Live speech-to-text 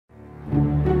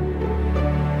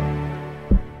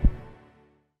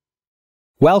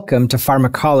Welcome to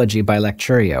Pharmacology by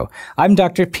Lecturio. I'm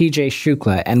Dr. PJ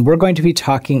Shukle, and we're going to be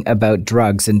talking about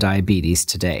drugs and diabetes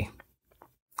today.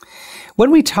 When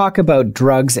we talk about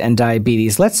drugs and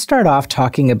diabetes, let's start off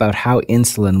talking about how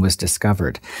insulin was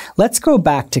discovered. Let's go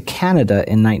back to Canada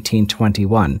in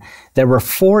 1921. There were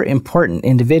 4 important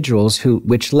individuals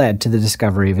which led to the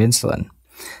discovery of insulin.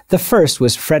 The first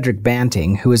was Frederick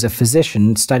Banting, who was a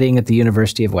physician studying at the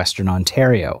University of Western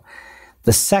Ontario.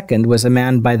 The second was a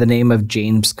man by the name of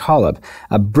James Collop,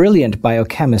 a brilliant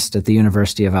biochemist at the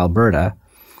University of Alberta.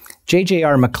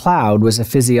 J.J.R. MacLeod was a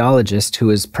physiologist who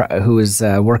was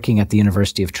working at the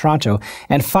University of Toronto.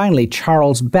 And finally,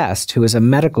 Charles Best, who was a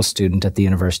medical student at the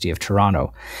University of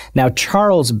Toronto. Now,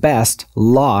 Charles Best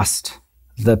lost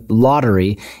the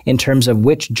lottery in terms of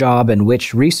which job and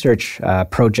which research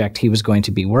project he was going to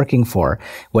be working for.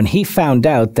 When he found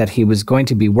out that he was going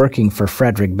to be working for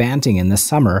Frederick Banting in the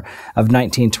summer of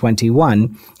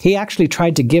 1921, he actually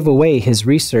tried to give away his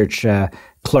research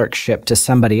clerkship to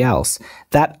somebody else.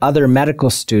 That other medical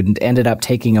student ended up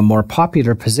taking a more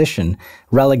popular position,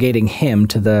 relegating him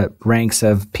to the ranks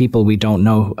of people we don't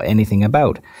know anything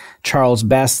about. Charles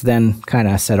Best then kind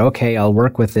of said, okay, I'll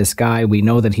work with this guy. We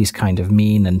know that he's kind of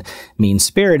mean and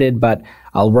mean-spirited, but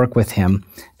I'll work with him.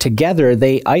 Together,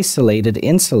 they isolated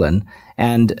insulin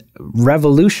and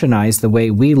revolutionized the way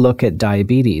we look at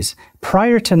diabetes.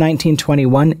 Prior to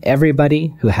 1921,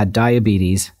 everybody who had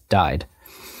diabetes died.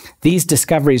 These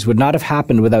discoveries would not have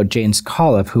happened without James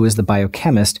Collop, who was the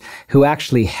biochemist who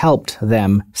actually helped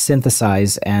them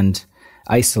synthesize and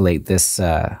isolate this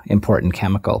important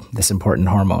chemical, this important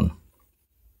hormone.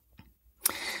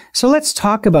 So let's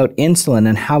talk about insulin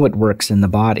and how it works in the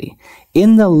body.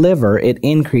 In the liver, it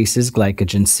increases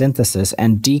glycogen synthesis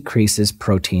and decreases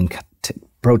protein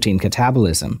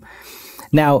catabolism.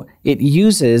 Now, it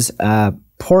uses a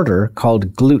porter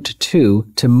called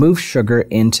GLUT2 to move sugar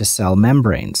into cell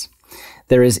membranes.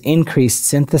 There is increased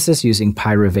synthesis using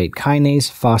pyruvate kinase,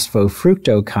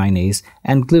 phosphofructokinase,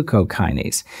 and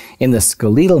glucokinase. In the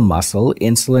skeletal muscle,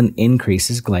 insulin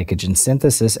increases glycogen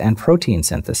synthesis and protein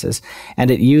synthesis,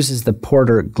 and it uses the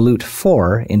porter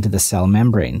GLUT4 into the cell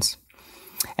membranes.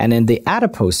 And in the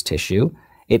adipose tissue,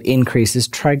 it increases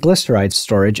triglyceride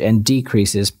storage and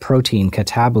decreases protein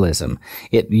catabolism.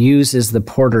 It uses the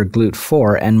porter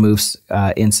GLUT4 and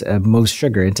moves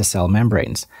sugar into cell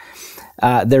membranes.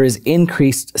 There is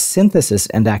increased synthesis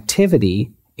and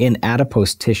activity in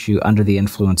adipose tissue under the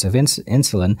influence of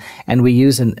insulin, and we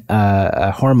use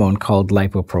a hormone called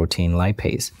lipoprotein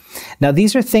lipase. Now,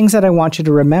 these are things that I want you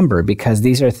to remember because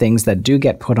these are things that do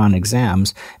get put on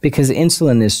exams because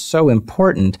insulin is so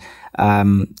important.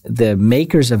 The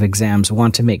makers of exams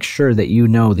want to make sure that you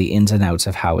know the ins and outs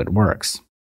of how it works.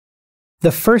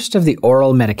 The first of the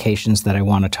oral medications that I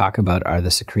want to talk about are the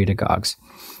secretagogues.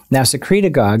 Now,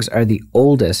 secretagogues are the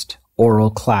oldest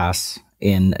oral class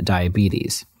in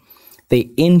diabetes. They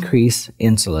increase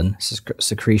insulin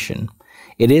secretion.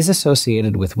 It is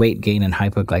associated with weight gain and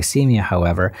hypoglycemia,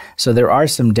 however, so there are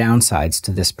some downsides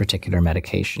to this particular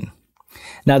medication.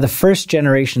 Now, the first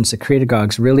generation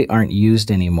secretagogues really aren't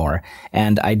used anymore,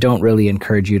 and I don't really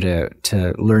encourage you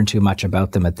to learn too much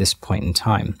about them at this point in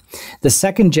time. The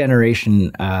second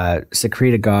generation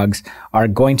secretagogues are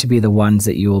going to be the ones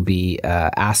that you will be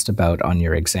asked about on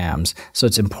your exams, so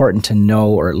it's important to know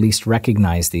or at least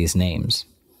recognize these names.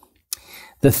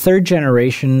 The third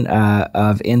generation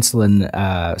of insulin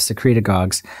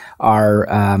secretagogues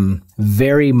are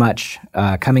very much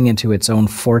coming into its own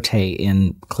forte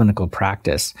in clinical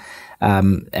practice.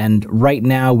 And right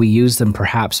now we use them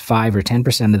perhaps 5 or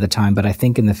 10% of the time, but I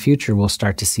think in the future we'll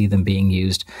start to see them being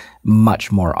used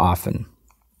much more often.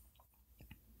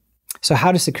 So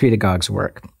how do secretagogues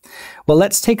work? Well,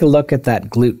 let's take a look at that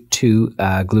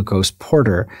GLUT2 glucose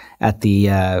porter at the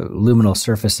luminal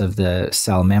surface of the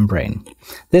cell membrane.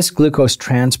 This glucose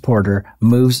transporter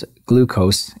moves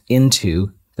glucose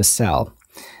into the cell.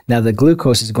 Now, the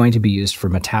glucose is going to be used for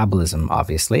metabolism,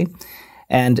 obviously,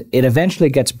 and it eventually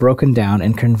gets broken down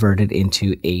and converted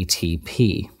into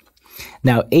ATP.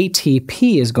 Now,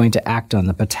 ATP is going to act on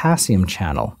the potassium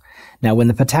channel. Now, when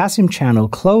the potassium channel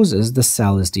closes, the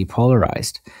cell is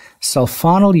depolarized.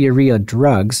 Sulfonylurea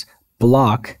drugs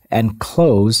block and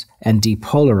close and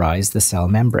depolarize the cell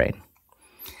membrane.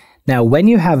 Now, when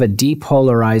you have a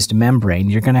depolarized membrane,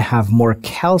 you're going to have more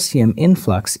calcium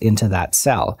influx into that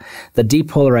cell. The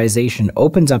depolarization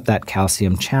opens up that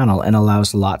calcium channel and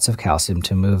allows lots of calcium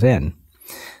to move in.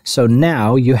 So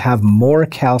now you have more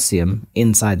calcium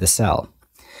inside the cell.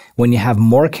 When you have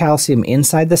more calcium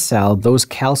inside the cell, those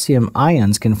calcium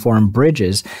ions can form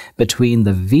bridges between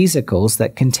the vesicles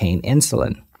that contain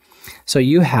insulin. So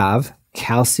you have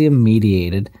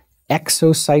calcium-mediated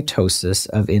exocytosis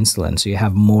of insulin, so you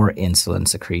have more insulin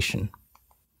secretion.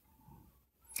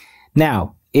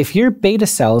 Now, if your beta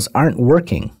cells aren't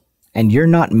working and you're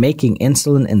not making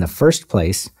insulin in the first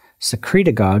place,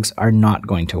 secretagogues are not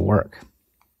going to work.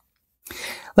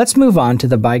 Let's move on to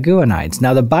the biguanides.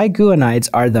 Now, the biguanides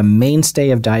are the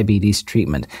mainstay of diabetes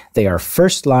treatment. They are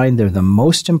first line, they're the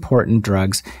most important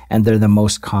drugs, and they're the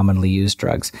most commonly used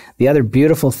drugs. The other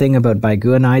beautiful thing about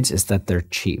biguanides is that they're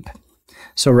cheap.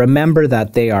 So remember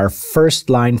that they are first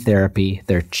line therapy,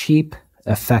 they're cheap,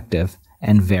 effective,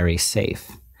 and very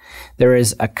safe. There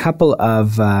is a couple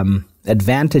of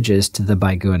advantages to the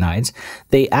biguanides.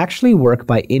 They actually work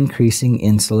by increasing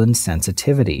insulin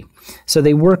sensitivity. So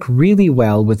they work really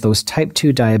well with those type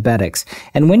 2 diabetics.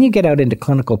 And when you get out into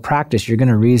clinical practice, you're going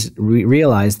to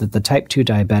realize that the type 2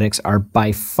 diabetics are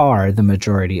by far the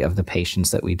majority of the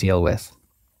patients that we deal with.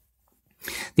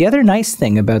 The other nice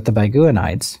thing about the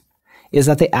biguanides is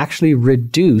that they actually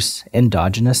reduce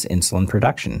endogenous insulin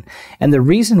production. And the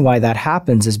reason why that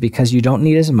happens is because you don't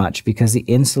need as much, because the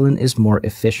insulin is more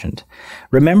efficient.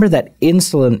 Remember that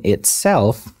insulin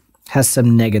itself has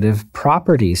some negative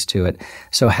properties to it,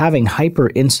 so having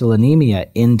hyperinsulinemia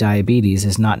in diabetes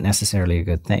is not necessarily a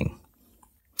good thing.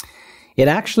 It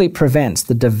actually prevents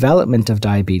the development of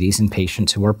diabetes in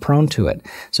patients who are prone to it.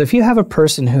 So if you have a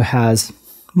person who has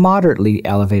moderately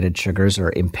elevated sugars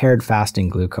or impaired fasting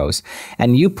glucose,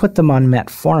 and you put them on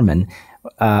metformin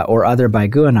or other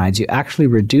biguanides, you actually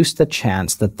reduce the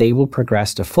chance that they will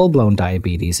progress to full-blown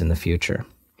diabetes in the future.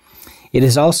 It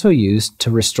is also used to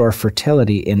restore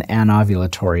fertility in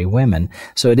anovulatory women,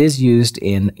 so it is used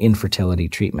in infertility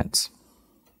treatments.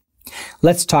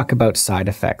 Let's talk about side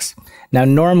effects. Now,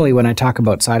 normally when I talk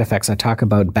about side effects, I talk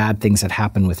about bad things that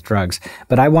happen with drugs,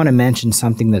 but I want to mention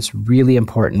something that's really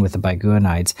important with the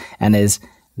biguanides, and is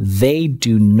they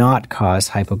do not cause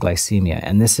hypoglycemia.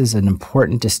 And this is an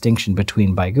important distinction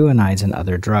between biguanides and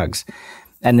other drugs.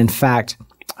 And in fact,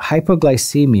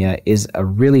 hypoglycemia is a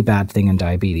really bad thing in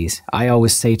diabetes. I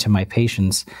always say to my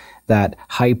patients that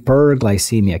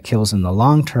hyperglycemia kills in the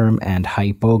long term and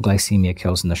hypoglycemia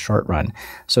kills in the short run.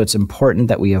 So it's important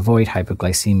that we avoid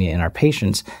hypoglycemia in our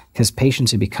patients, because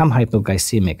patients who become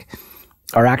hypoglycemic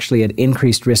are actually at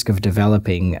increased risk of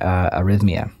developing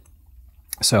arrhythmia.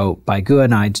 So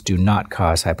biguanides do not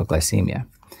cause hypoglycemia.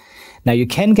 Now, you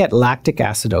can get lactic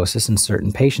acidosis in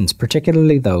certain patients,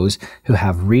 particularly those who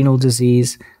have renal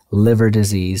disease, liver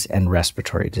disease, and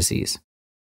respiratory disease.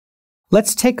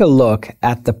 Let's take a look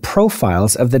at the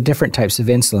profiles of the different types of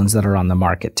insulins that are on the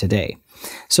market today.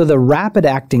 So the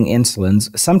rapid-acting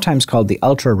insulins, sometimes called the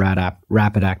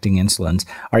ultra-rapid-acting insulins,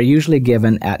 are usually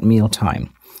given at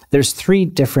mealtime. There's 3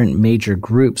 different major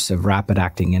groups of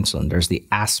rapid-acting insulin. There's the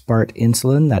aspart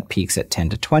insulin that peaks at 10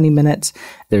 to 20 minutes.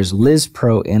 There's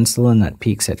Lispro insulin that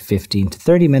peaks at 15 to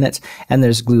 30 minutes. And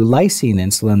there's glulicine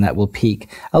insulin that will peak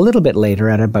a little bit later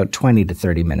at about 20 to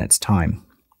 30 minutes time.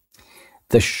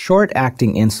 The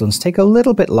short-acting insulins take a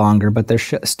little bit longer, but they're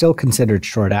still considered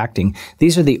short-acting.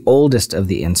 These are the oldest of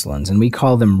the insulins, and we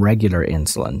call them regular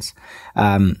insulins.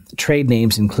 Trade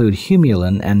names include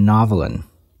Humulin and Novolin.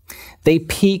 They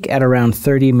peak at around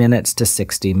 30 minutes to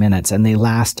 60 minutes, and they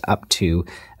last up to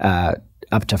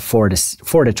 4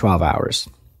 to 12 hours.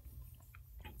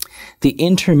 The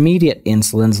intermediate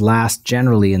insulins last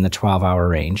generally in the 12-hour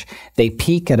range. They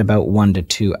peak at about 1 to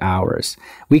 2 hours.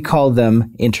 We call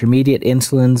them intermediate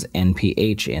insulins,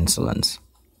 NPH insulins.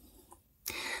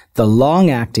 The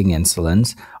long-acting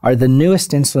insulins are the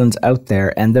newest insulins out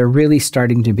there, and they're really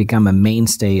starting to become a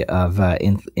mainstay of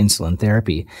insulin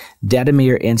therapy.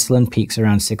 Detamir insulin peaks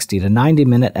around 60 to 90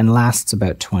 minutes and lasts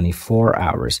about 24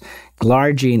 hours.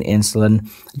 Glargine insulin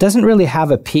doesn't really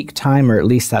have a peak time, or at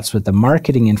least that's what the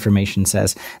marketing information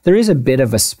says. There is a bit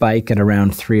of a spike at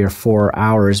around 3 or 4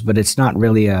 hours, but it's not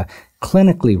really a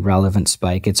clinically relevant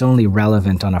spike. It's only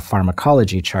relevant on a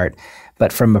pharmacology chart.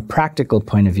 But from a practical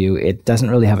point of view, it doesn't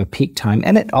really have a peak time,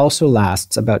 and it also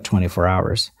lasts about 24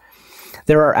 hours.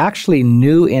 There are actually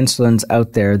new insulins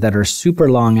out there that are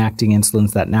super long-acting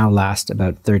insulins that now last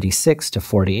about 36 to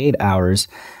 48 hours,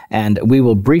 and we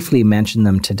will briefly mention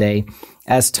them today.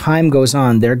 As time goes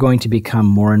on, they're going to become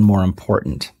more and more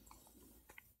important.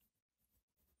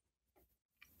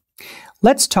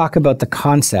 Let's talk about the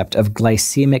concept of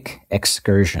glycemic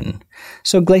excursion.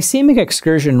 So glycemic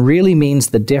excursion really means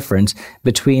the difference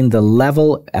between the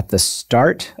level at the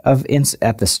start of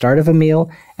a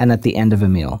meal and at the end of a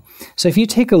meal. So if you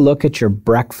take a look at your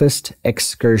breakfast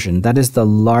excursion, that is the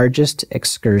largest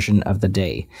excursion of the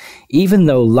day. Even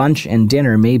though lunch and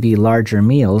dinner may be larger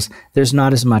meals, there's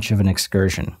not as much of an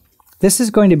excursion. This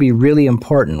is going to be really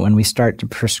important when we start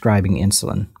prescribing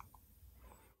insulin.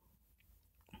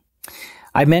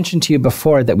 I mentioned to you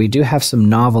before that we do have some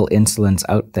novel insulins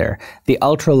out there. The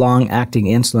ultra-long-acting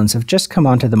insulins have just come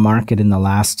onto the market in the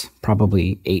last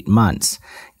probably 8 months.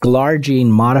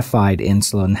 Glargine-modified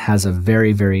insulin has a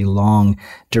very, very long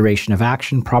duration of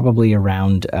action, probably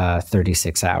around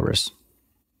 36 hours.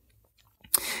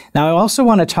 Now, I also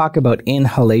want to talk about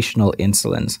inhalational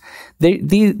insulins.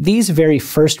 These very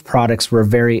first products were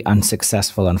very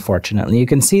unsuccessful, unfortunately. You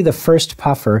can see the first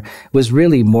puffer was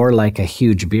really more like a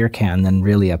huge beer can than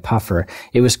really a puffer.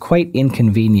 It was quite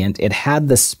inconvenient. It had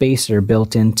the spacer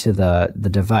built into the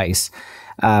device,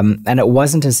 and it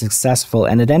wasn't as successful,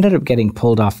 and it ended up getting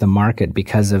pulled off the market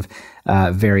because of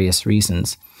various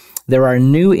reasons. There are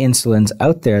new insulins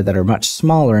out there that are much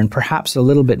smaller and perhaps a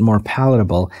little bit more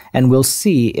palatable, and we'll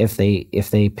see if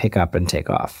they pick up and take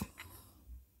off.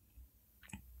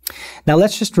 Now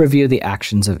let's just review the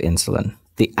actions of insulin.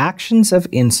 The actions of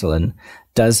insulin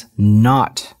does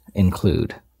not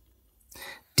include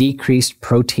decreased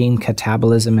protein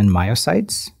catabolism in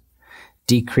myocytes,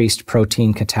 decreased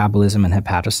protein catabolism in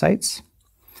hepatocytes,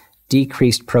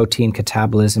 decreased protein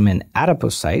catabolism in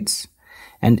adipocytes,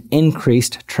 and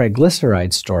increased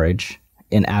triglyceride storage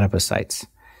in adipocytes.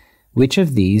 Which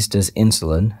of these does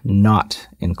insulin not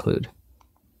include?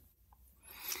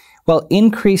 Well,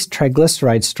 increased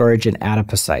triglyceride storage in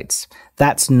adipocytes.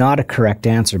 That's not a correct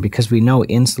answer because we know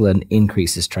insulin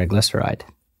increases triglyceride.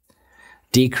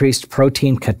 Decreased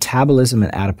protein catabolism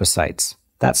in adipocytes.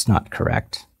 That's not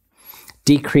correct.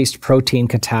 Decreased protein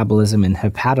catabolism in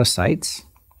hepatocytes.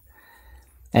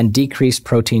 And decreased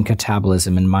protein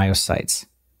catabolism in myocytes.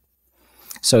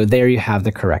 So there you have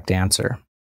the correct answer.